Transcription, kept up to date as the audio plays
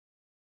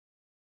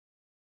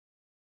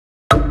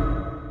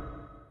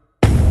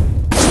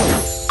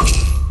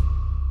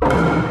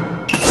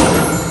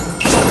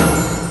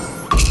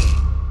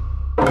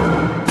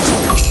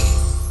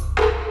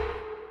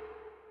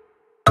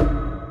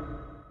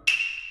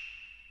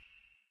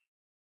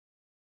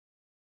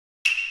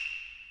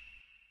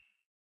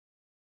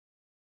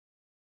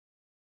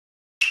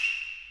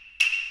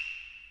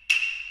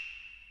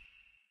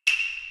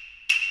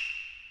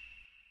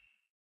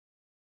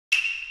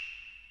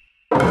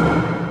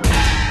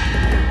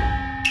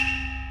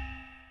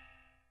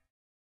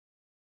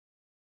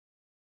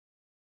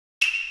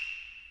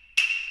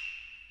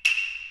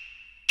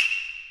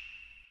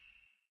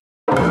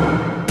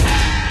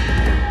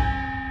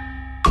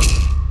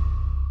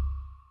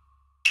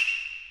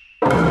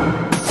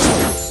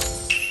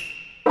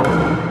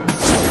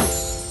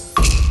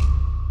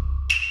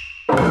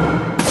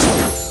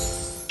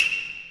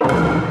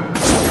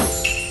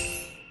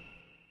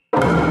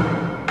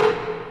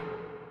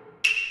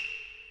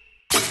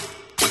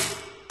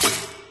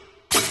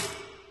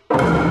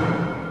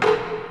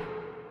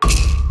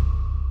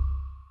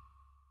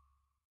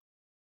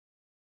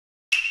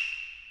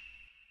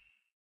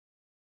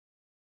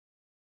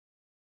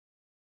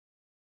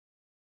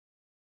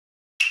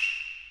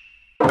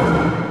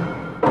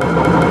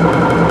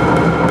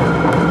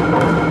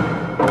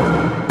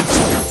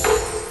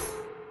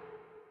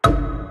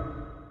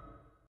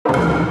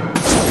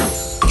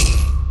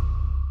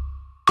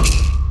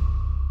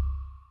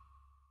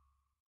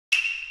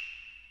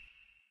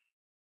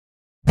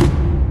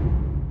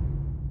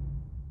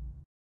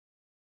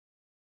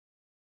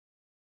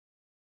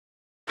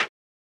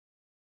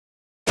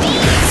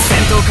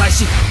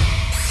し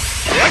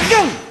ヤギ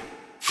ガン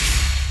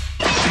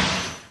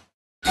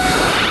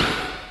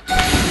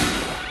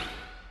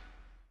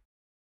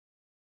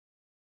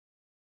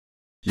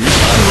化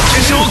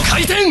粧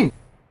回転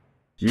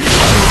化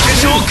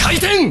粧回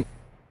転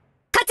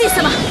勝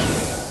様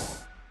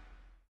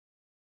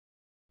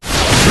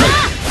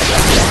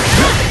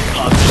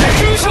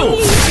優勝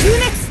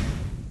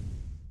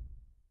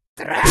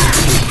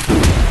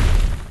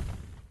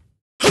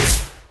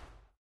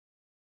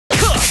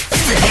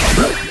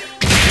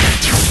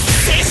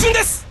青春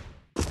です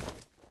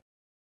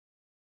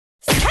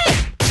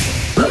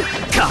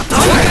片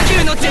岡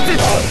球の術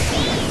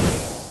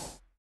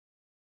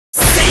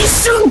青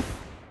春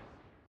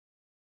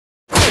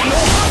この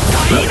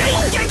大連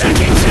撃八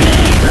球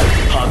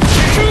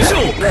勝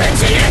ぶち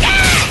抜け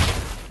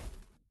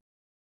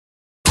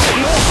こ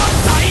の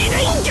大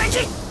連撃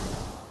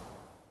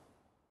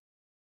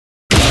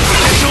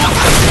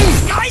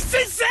大先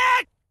生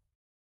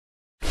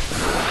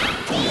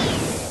こ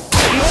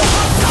の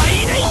大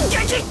連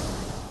撃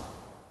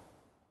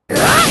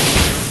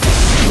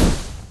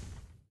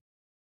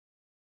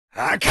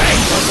赤いこ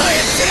とへ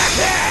つら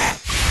く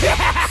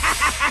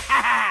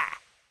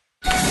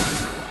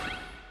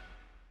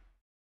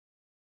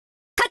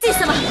勝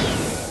様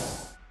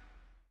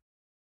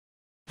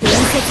伝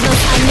説の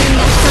三人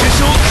が一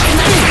人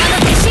何かの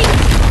弟子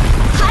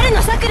春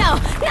の桜を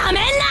なめ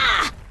んな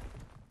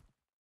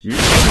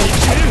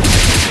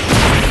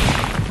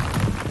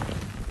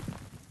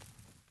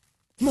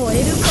燃え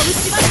る拳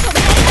は止め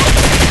られない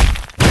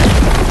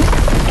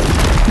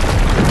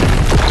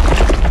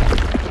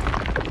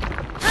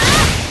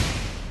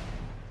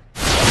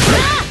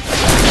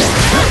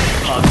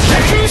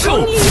本人終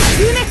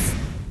滅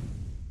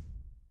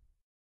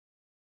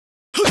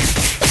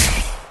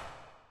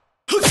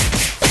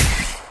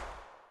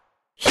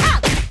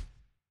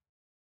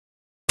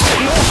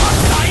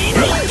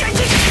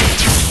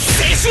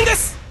青春で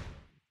す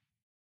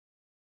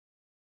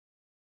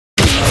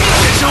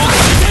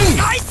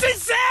大先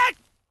生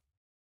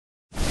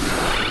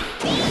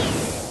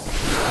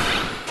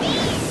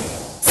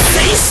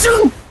青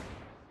春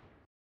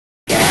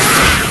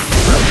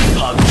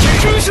八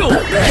球勝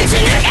ぶち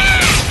抜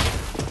け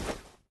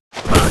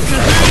爆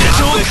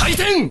風回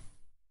転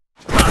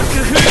爆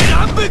風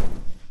乱舞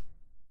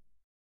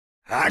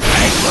赤い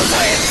こと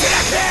へつら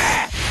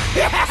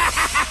く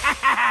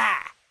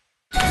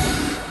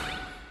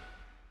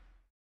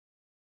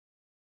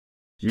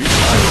化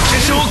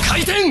粧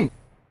回転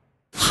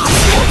橋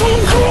本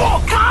豪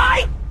快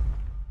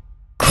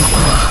ここ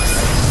は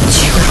地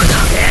獄だ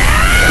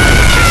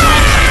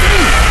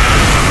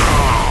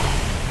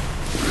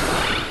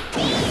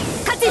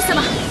勝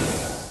様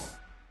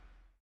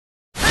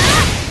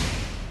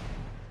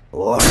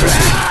おら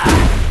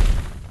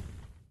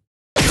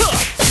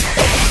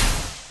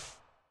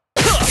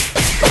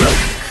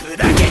砕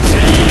けちゃ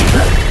え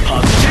八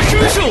球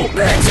勝ぶち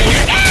抜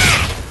け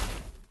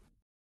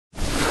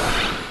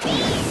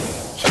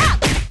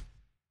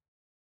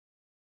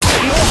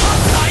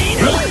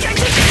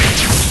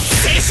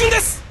青春で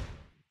す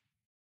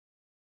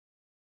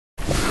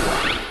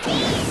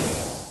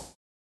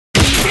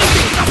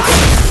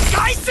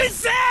大先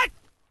生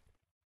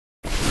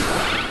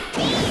こ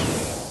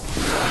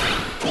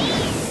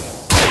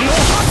の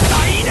大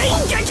連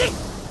撃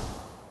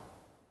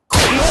こ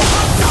の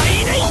大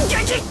連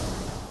撃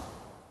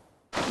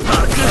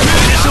爆風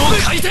勝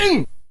回転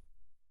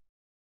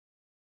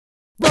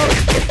ボコ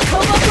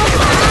ボコ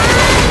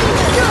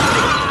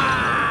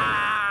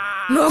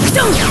木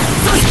遁組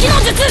織の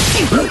術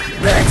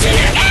ぶち抜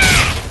け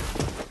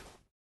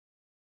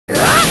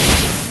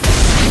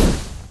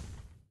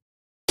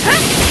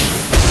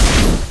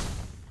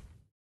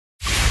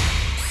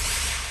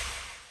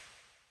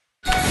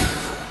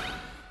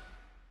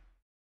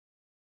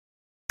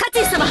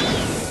勝様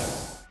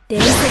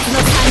伝説の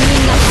三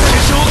人が一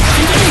人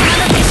何か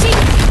の弟子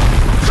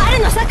春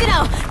の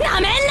桜をな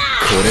めんな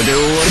これで終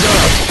わりだ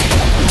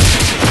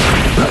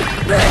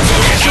ぶち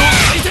抜け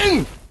回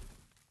転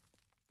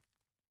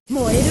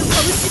燃える拳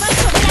は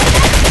止められな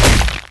い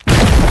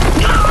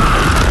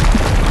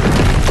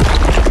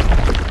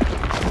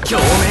表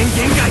面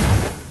限界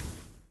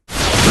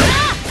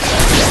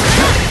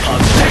八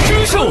球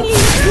勝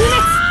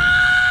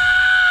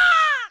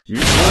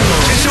化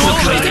粧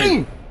回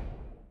転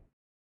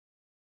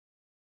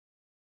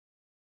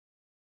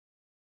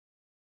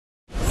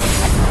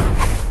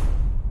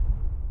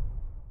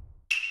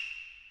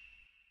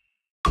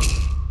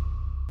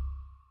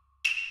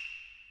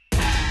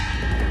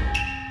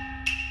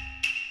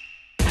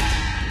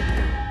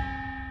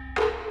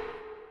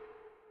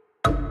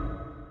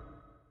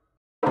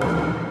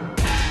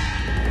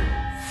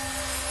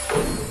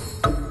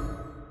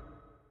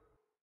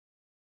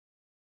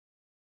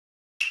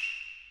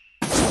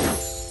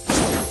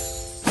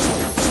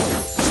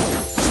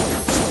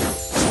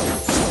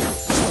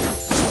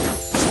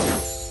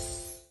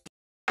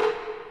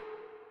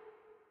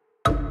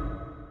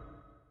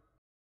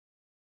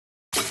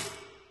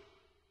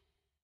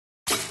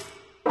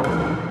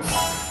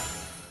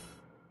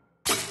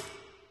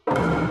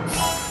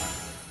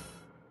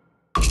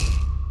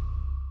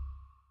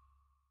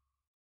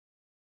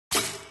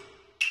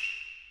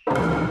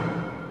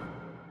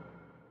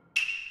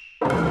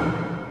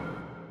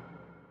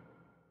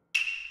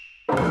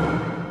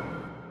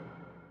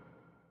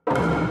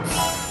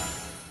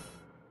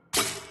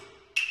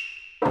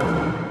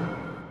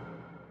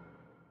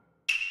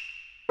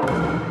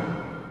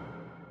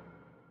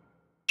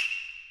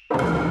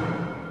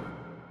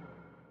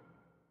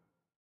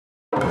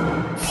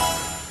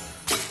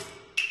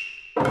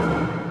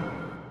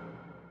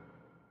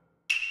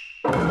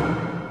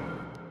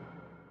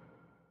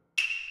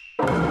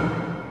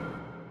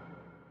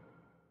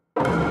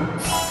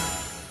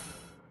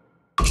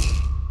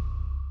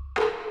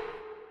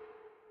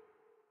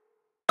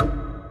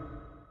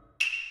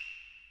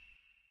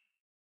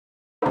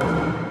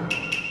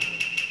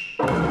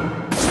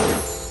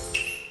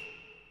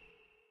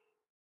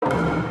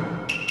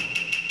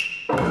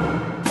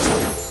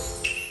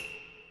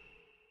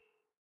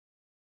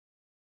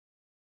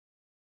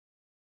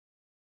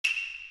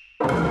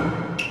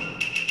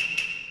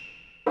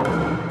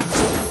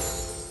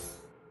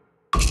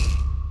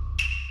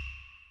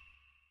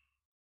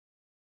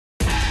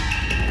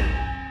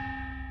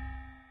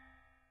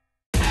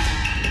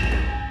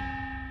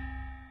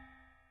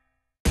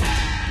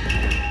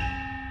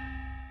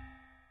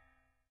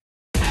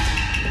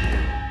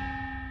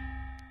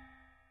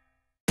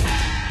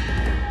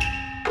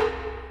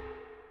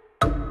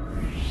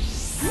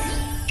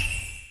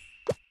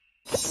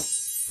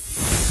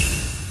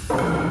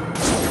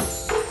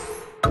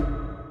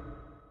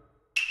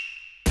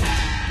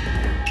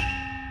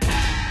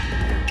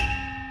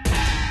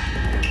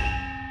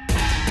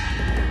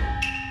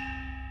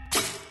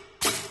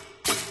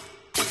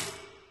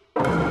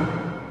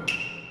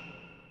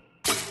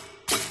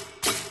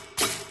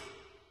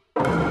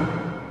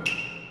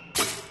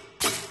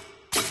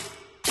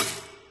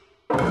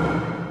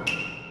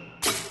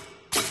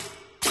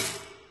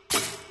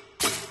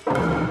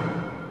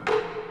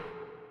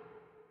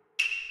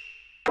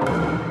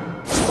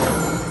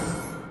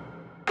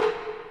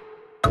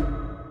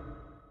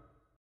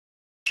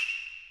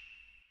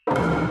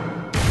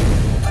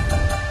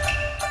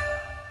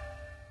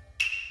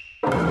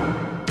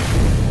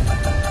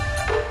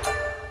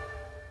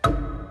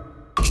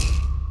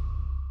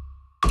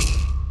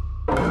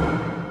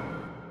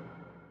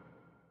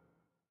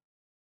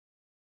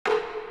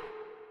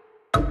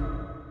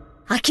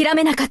諦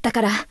めなかった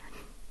から、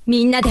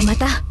みんなでま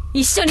た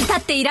一緒に立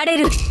っていられ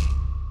る。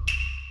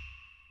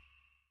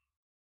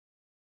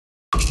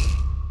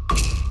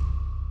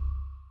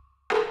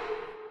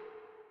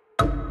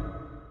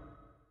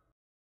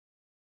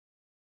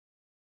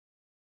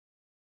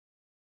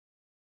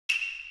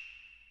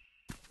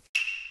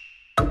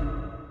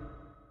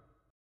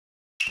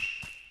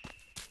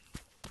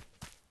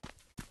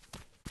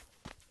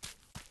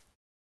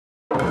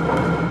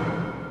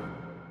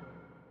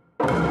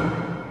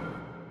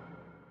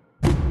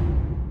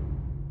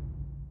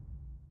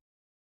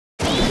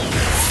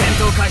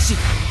開始。フ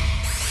ォ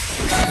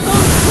ー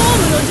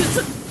ムの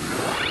術。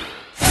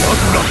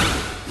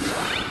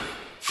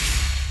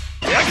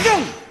薬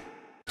眼。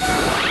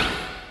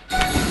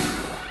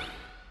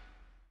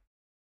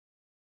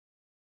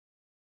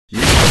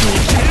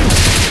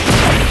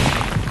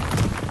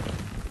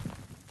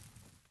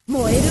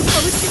燃える拳は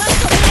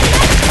止められな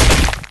い。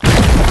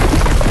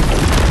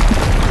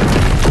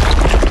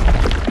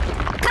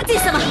カチ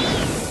様。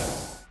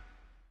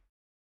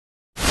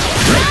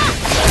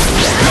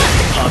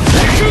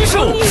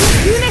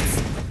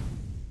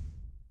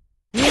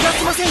逃が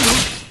しませんよ。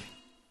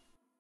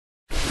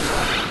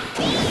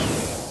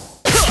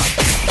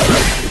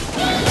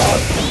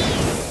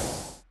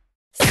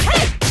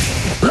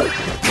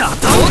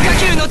片をか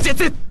けるの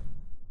術。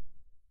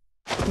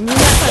逃がさ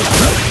ない。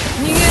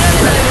逃げられ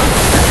ないわ。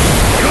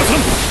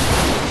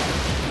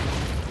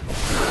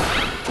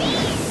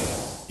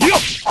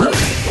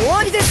終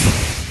わりです。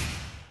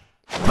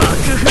爆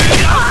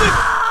風乱舞。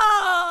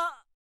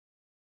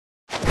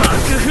爆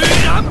風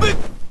乱舞。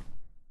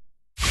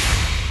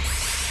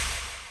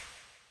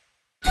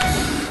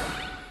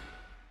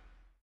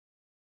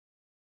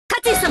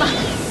カチー様。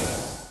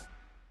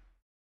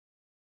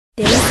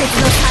伝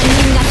説の3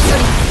人が1人、夏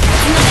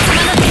の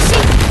様の弟子、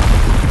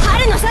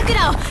春の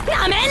桜を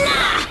なめんな。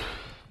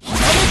化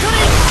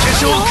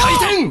粧回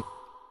転。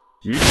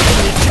一気に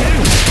蹴る。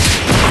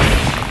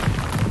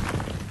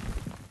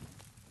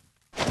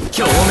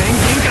表面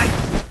限界。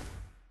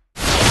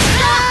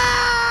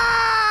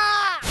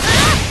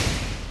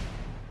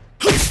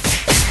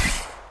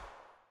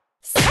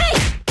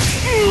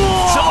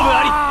勝負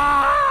あり。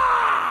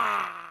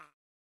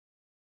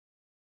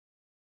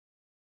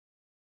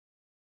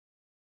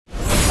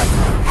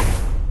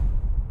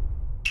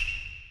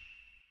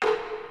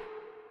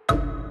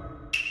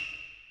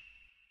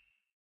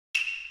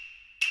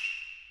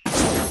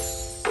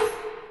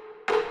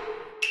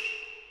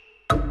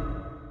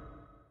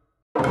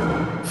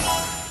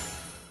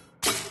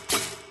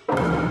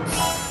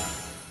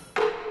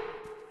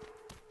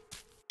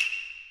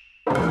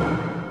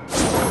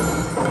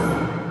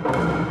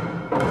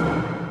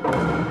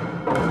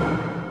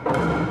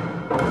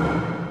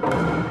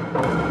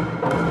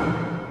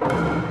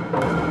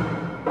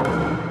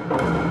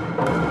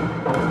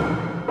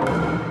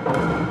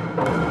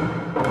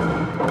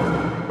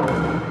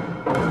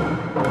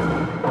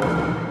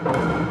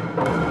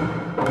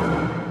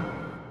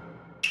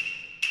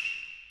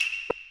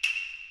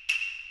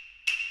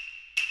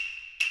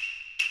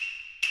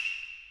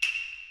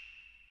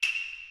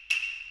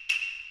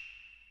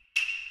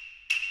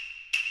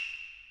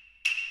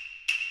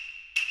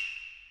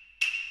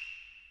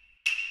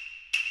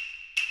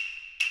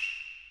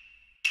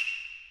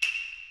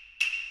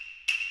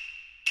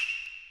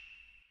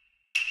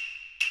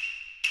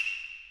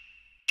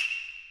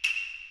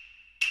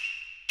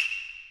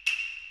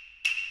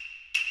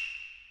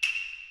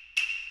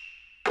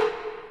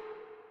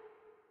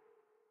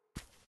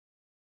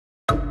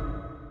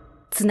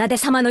綱手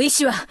様の意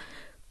志は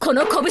こ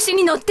の拳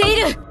に乗ってい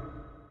る。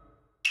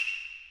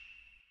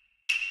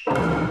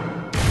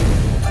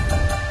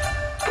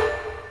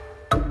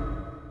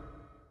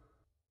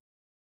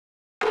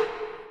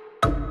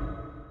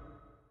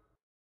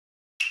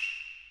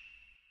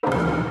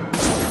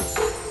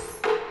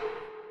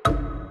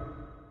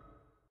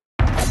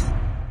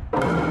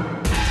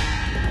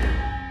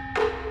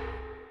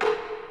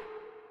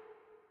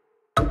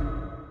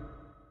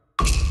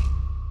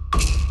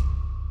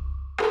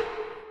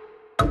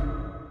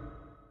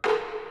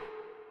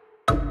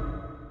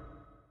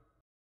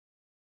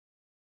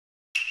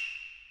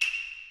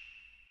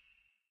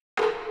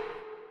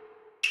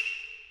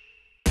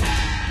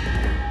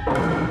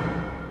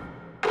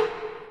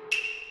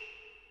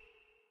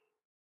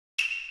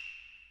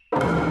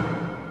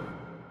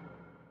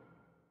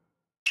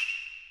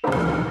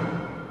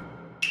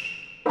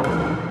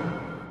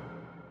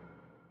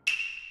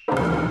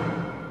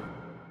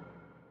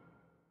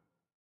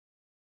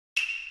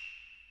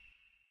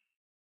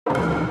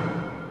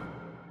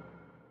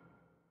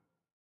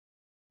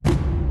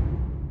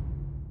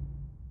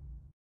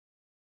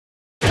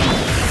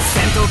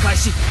開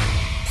始。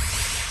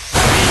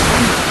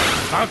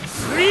白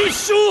水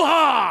昇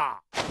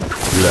波。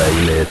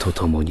雷鳴と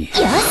ともに。よ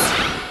し。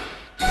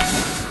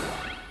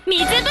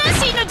水分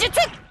身の術。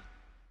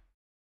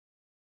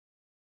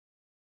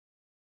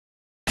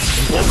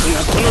僕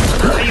がこの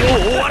戦いを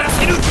終わら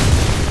せる。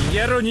逃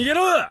げろ逃げ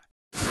ろ。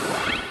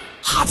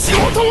八王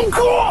豚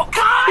子。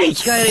生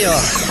き返るよ。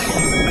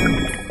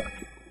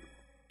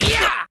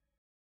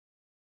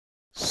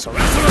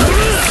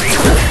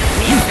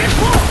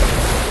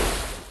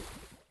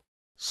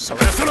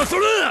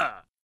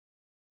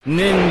粘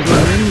土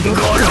粘土ゴ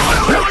ロゴロ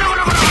ゴロゴロゴ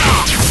ロゴロ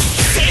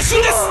青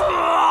春です。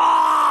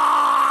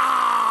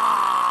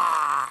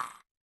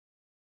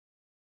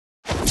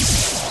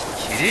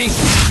キリ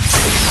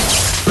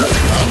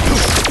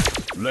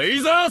ンレイ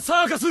ザー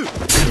サーカスフラ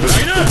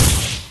イナー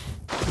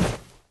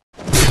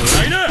フ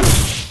ライナー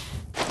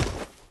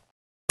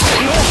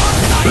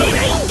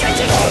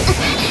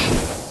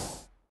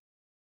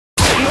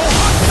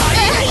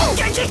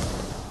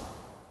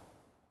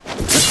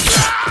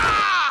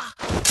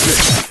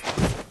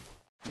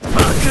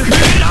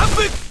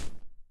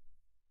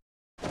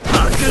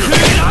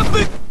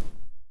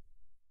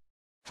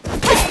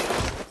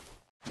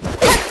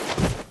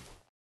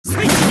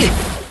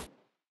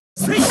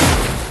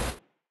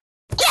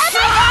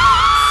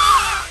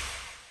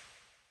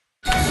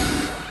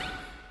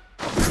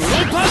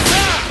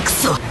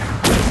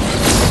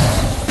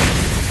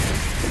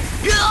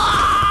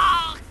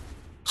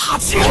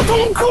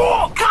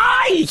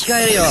生き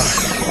返るよ。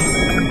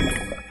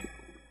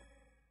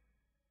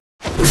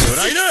フ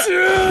ライナーフ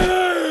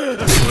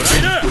ラ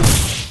イナー青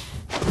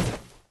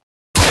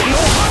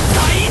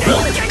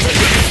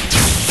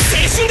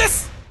春で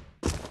す。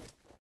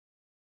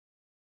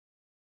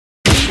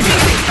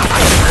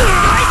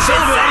勝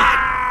負あり。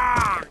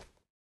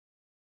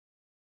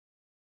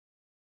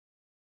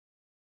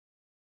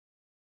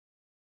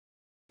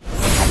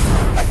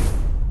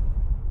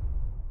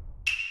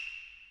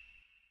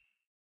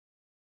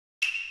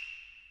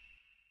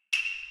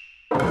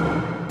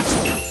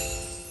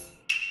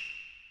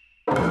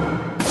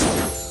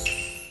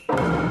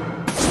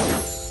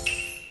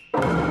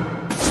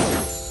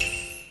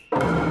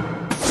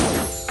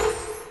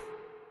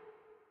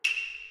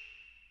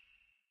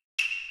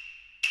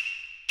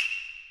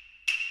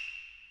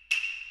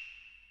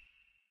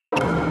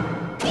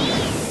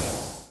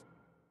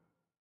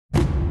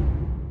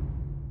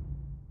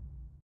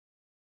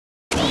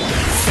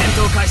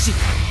開始。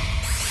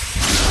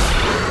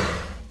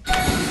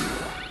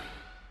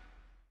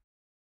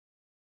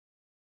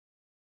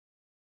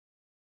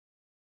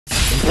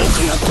僕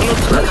がこの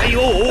戦いを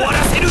終わ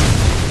らせる。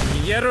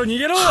逃げろ逃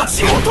げろ。橋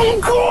本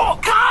豪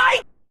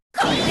快。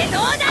これでど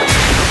うだ。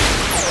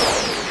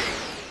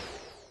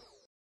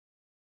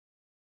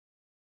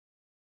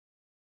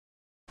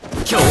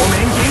表面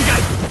限界。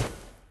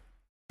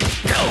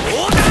ど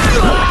うだ。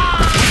青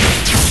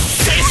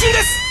春で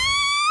す。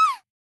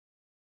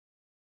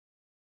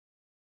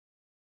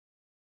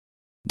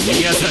逃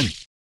がさん。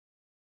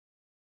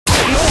ゴ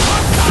ロゴ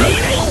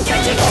ロゴ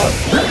ロ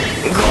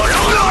ゴ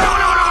ロゴロ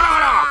ゴ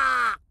ロ。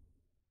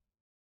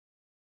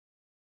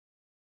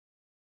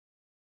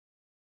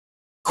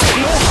こ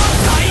の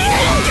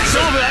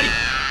勝負あり。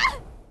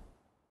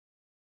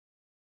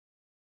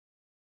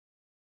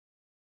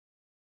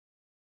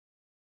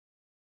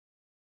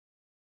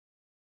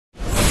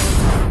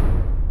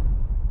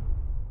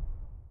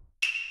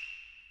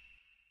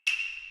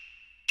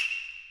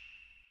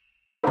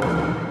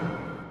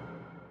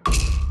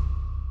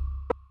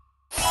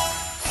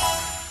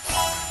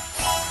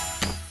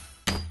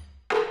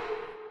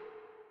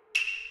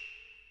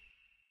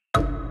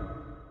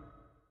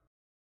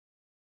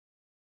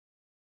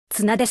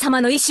綱手様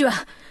の意志は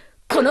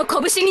この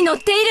拳に乗っ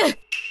ている。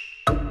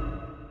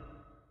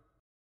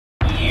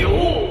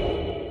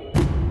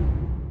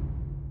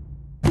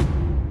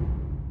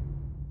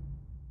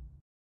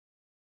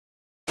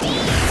戦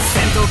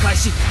闘開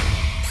始。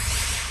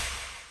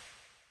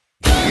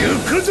行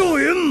くぞ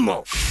エン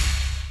マ。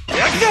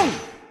焼き弾。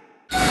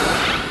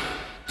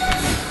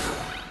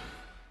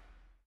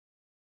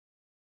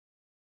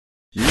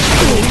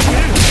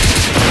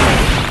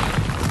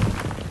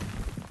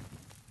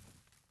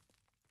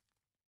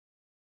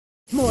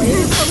燃える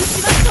拳は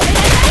止めら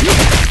れない。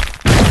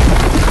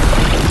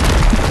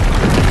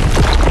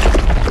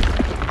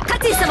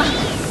勝井様。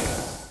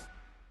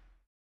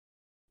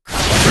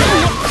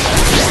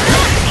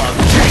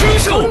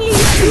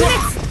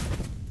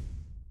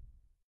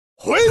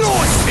吠えろ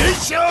戦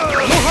車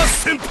ロハ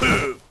旋風。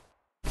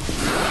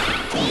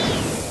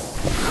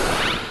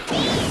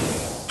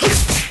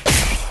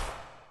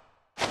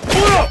ほ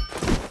ら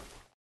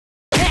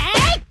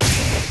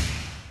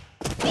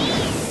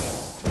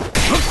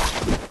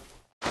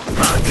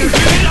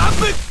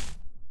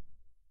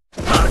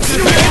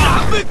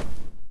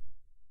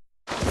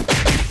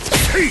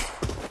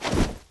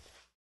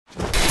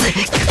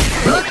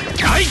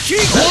大気往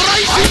来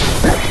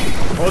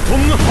バトン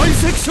排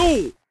斥症。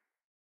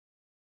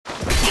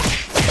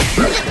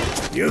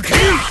行け。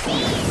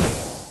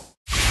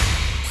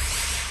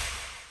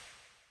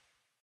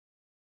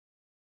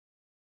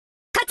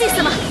勝井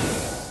様。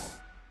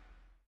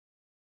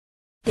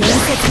伝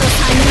説の3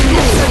人の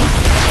一人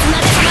綱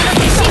手様の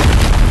弟子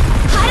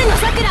春の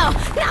桜を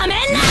なめん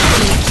な。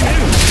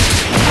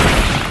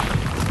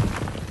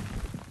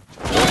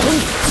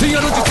追加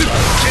の術化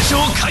粧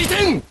回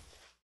転。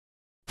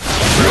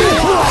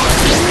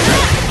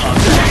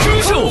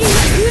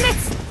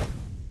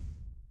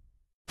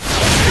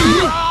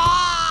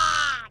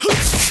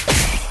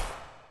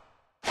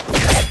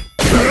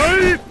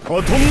バ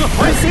トン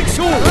排斥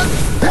症。行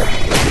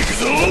く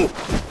ぞ。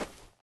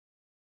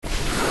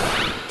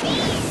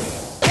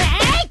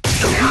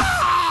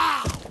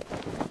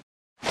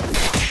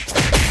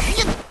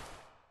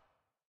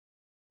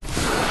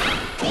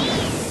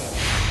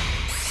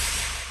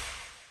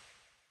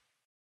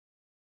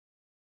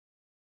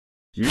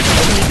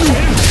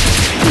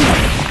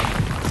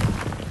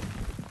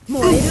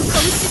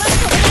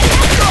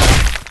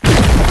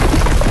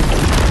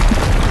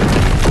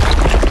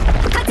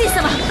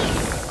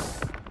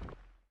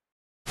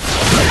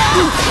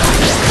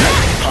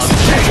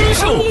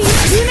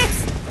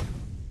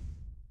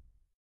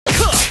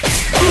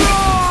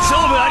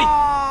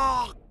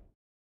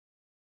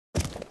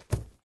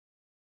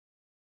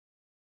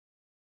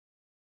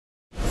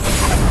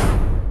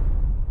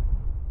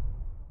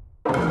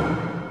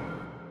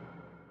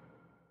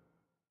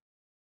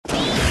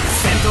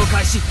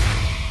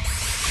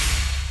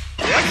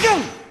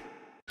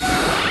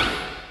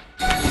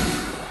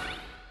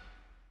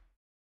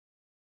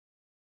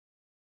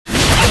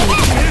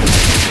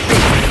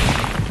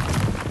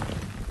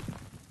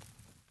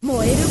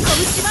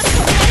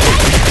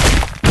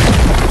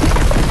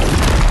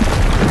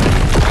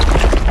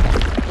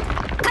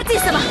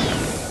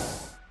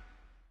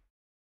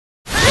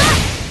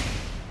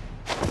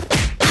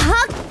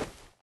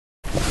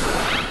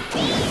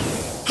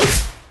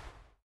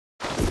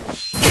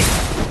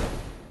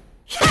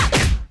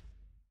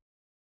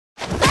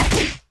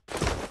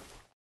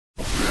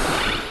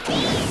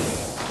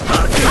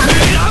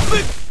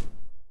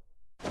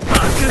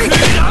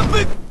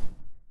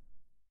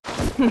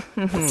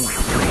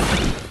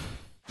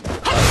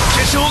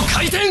粧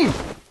回転。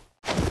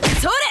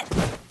それ。ど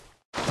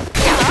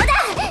うだ。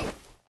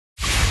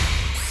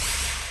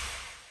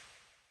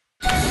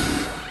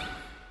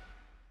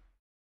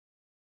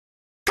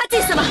勝地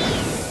様。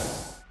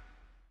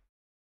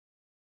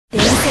伝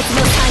説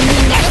の3人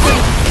が一人、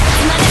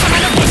今根様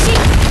の弟子、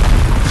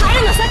春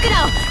の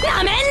桜を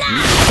なめんな。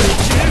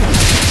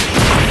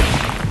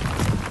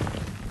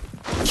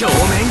表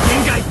面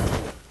限界。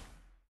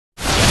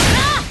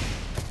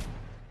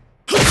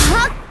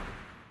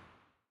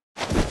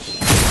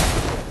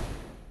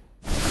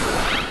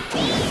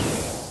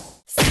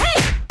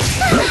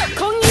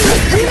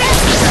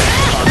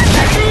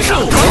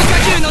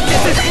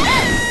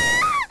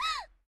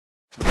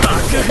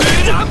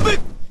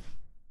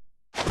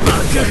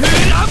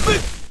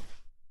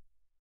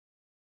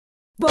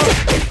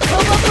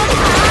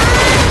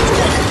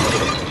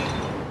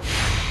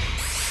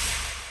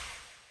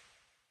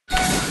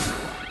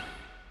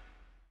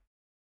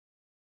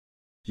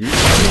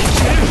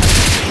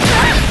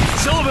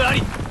勝負あ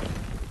り。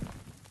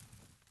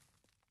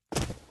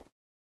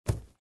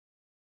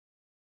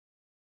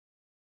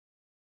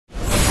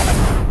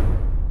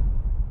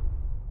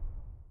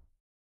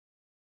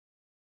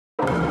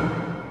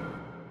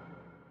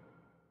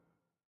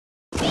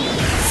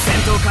戦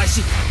闘開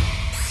始。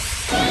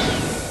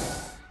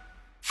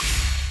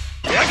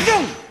躍動。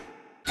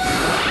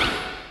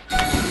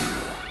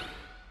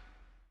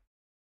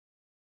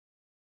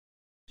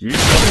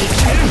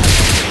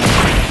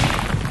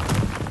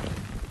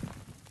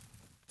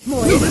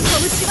燃える拳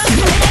は止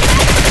められない。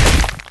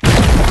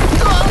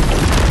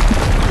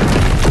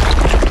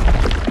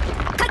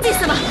勝地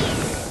様。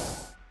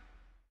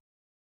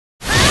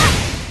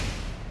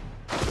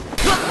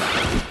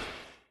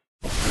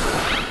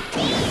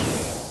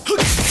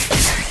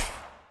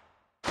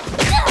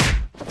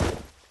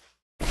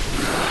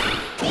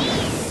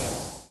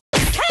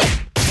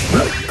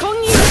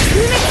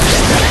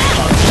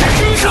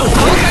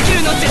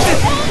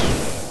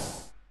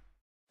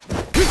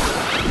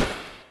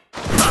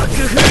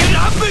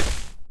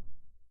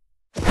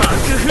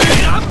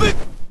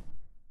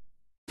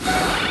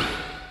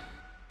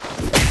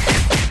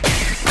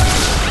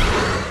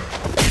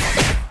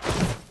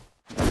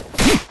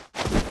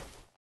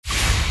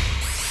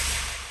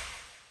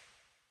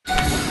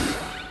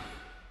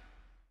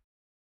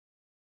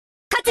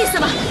勝地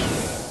様。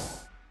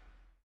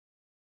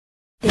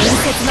伝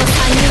説の3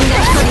人が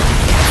一人、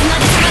今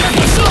根様の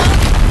弟子、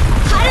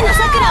春の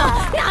桜を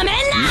なめん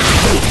な。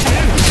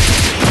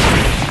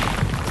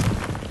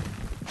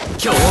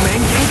表面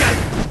限界。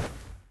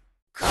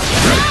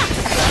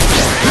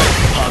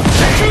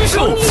本人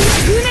の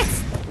風熱。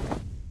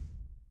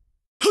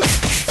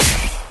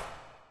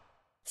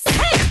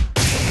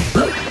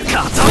ガ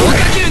チャオ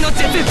火球の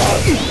術。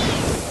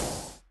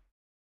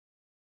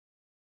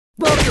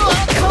僕を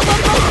爆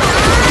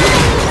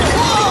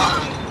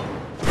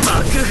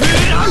風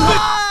乱舞。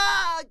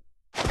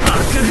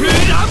爆風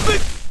乱舞。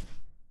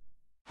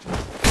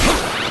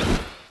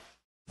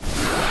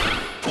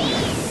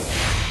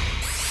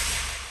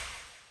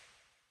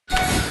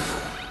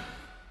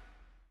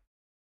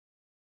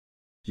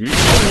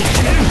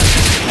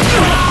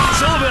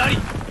勝負あり。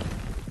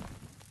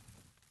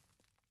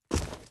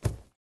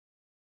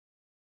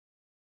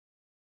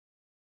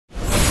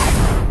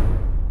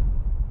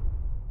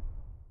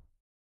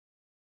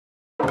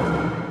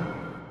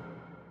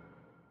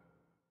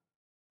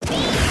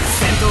戦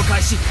闘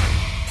開始。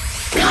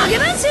影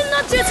分身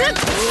の術。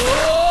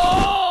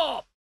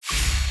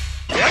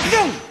躍動。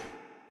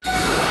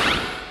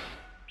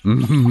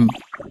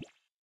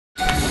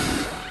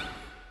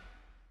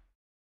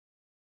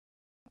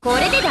こ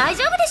れで大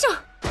丈夫でしょ。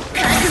覚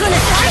悟な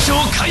さい。化粧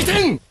回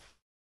転。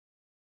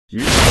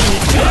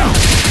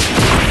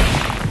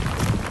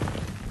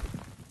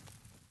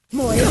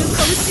燃える拳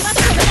は止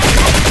められな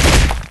い。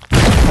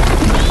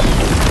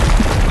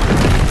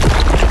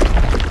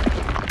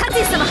勝地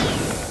様。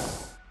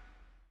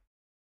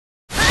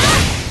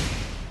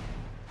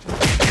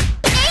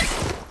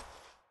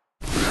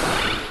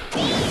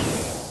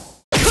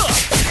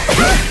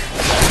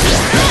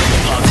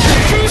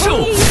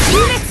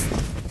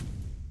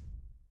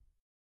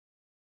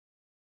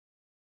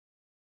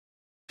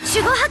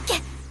守護八家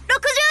64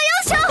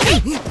勝。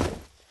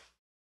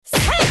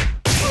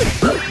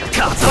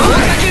ガチャオ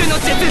火球の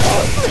術。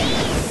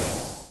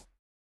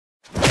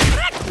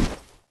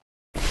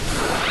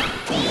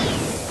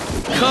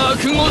覚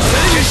悟せ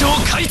優勝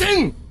回転。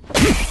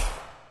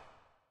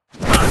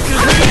爆風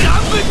乱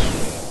舞。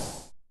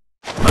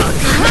爆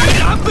風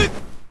乱舞。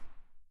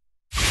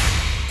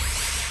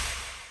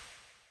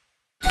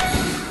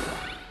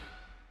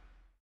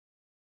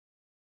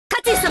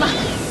勝地様。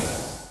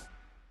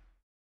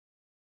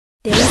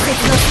伝説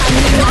の3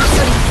人が一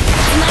人、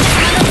今根様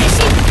の弟子、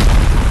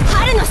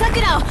春の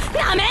桜を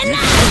なめんな。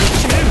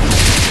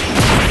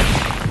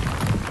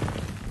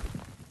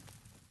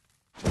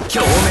表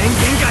面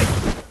限界。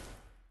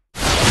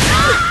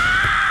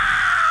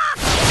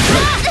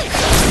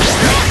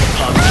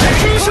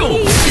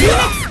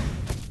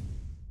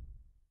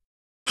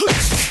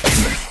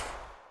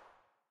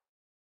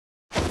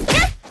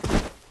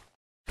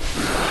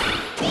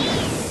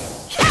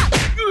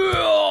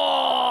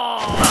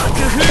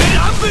風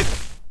乱舞。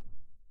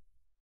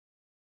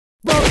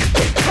爆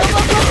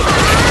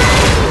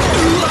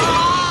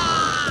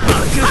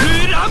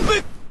風乱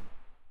舞。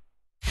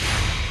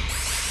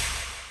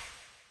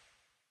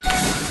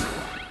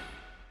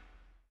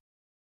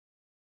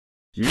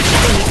一度に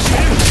決め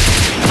る。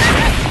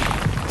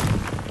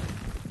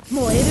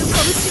燃える拳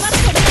は止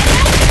められな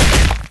い。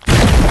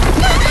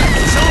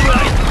勝負あ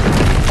り。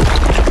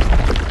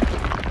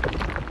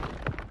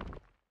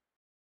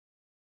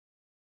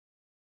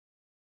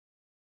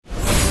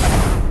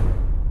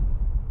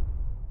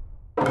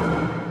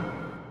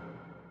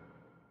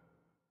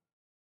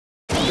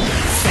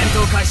戦闘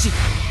開始。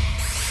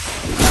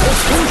北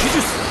東秘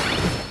術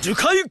樹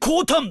海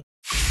降誕。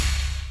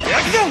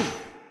薬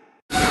眼。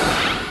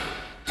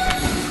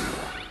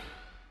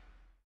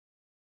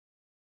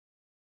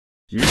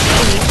一度に決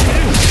め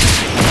る。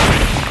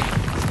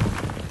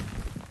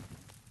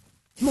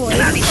燃え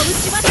る拳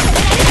は止めら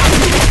れな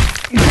い。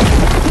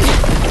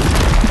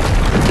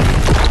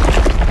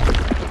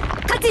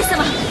勝石様。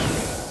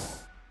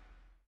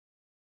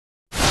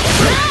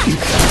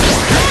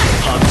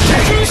八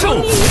景優勝。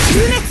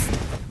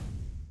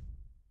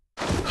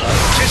八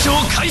景賞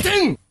回転。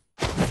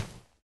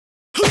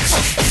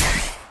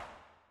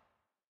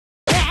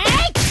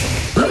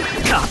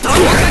片岡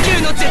球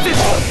の術。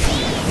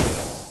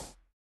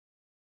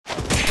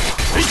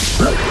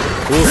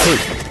遅い。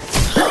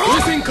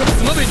風船から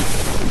つまべに。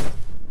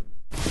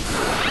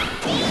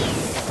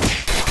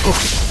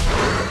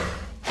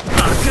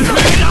爆風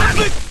乱舞。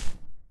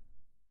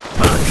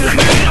爆風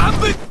乱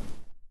舞。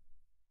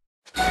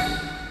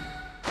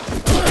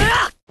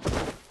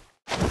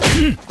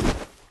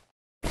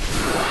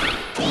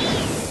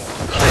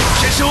化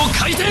粧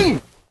回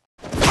転。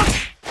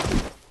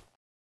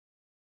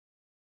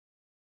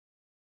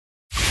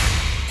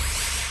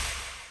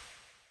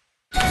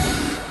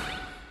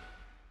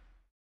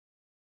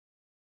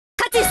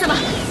勝石様。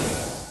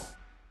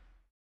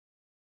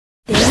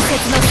伝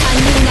説の3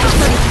人が一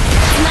人、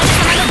綱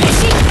様の弟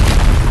子、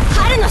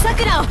春の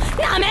桜を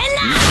なめん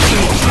な。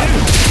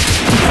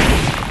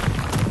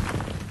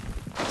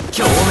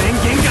表面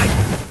限界。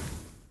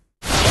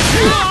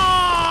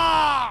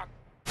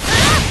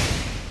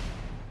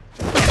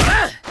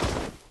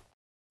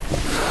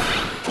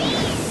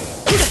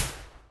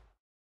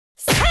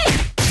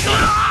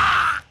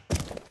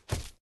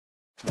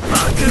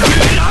爆風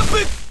乱舞。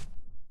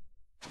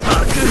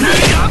爆風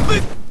乱舞。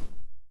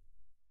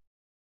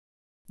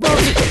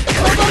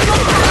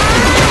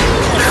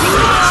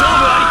勝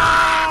負あり。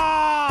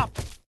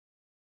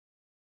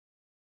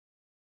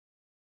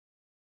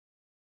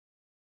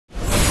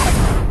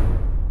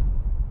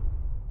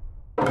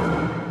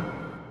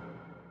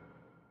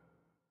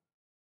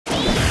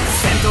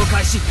戦闘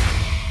開始。化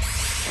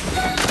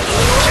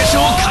粧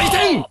回転。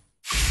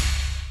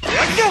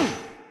薬眼。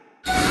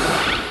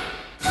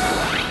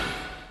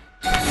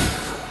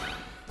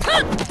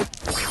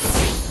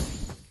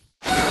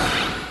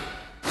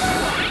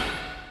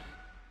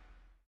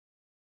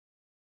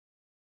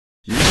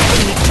一度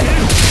に決める。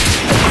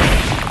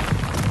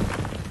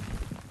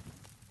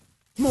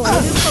燃える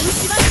拳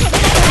は止めら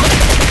れない。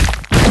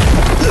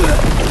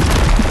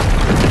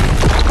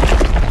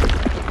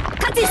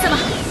勝石様。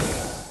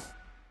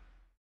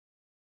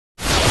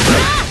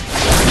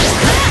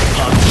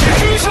八景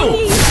優勝。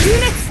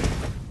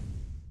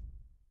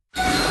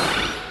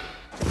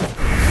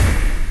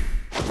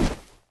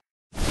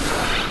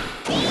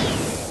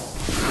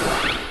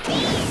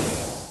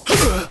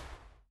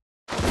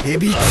ヘ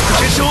ビ化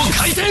粧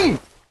回転。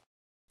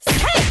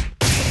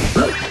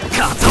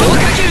片岡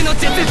球の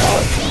術。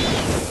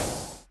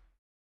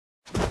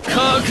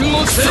覚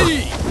悟せい。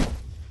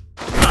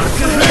爆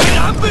風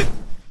乱舞。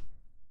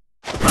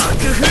爆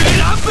風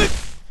乱舞。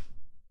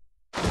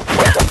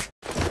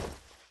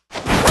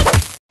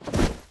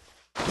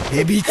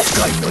ヘビ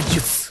使いの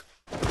術。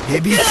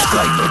ヘビ使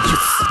いの術。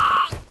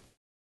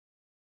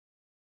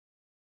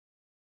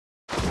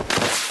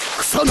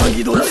草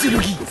薙の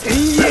剣。前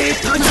衛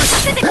多邪さ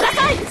せてくだ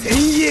さい。前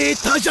衛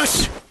多邪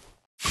種。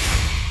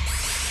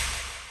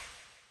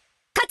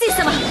勝石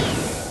様。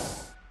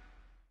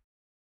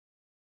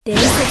伝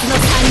説の3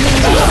人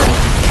が一人、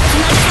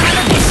綱様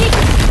の弟子、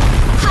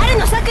春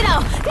の桜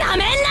をな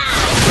めんな。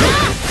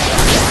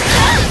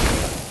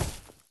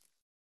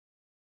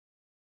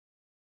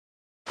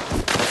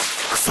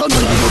草薙の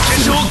化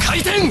粧回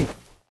転。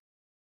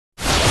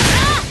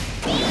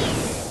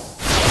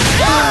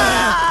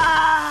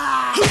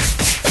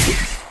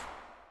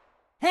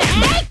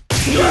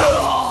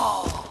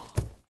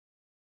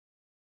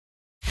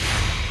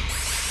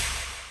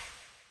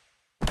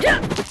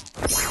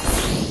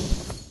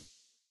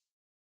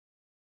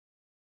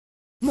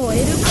燃え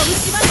る拳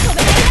は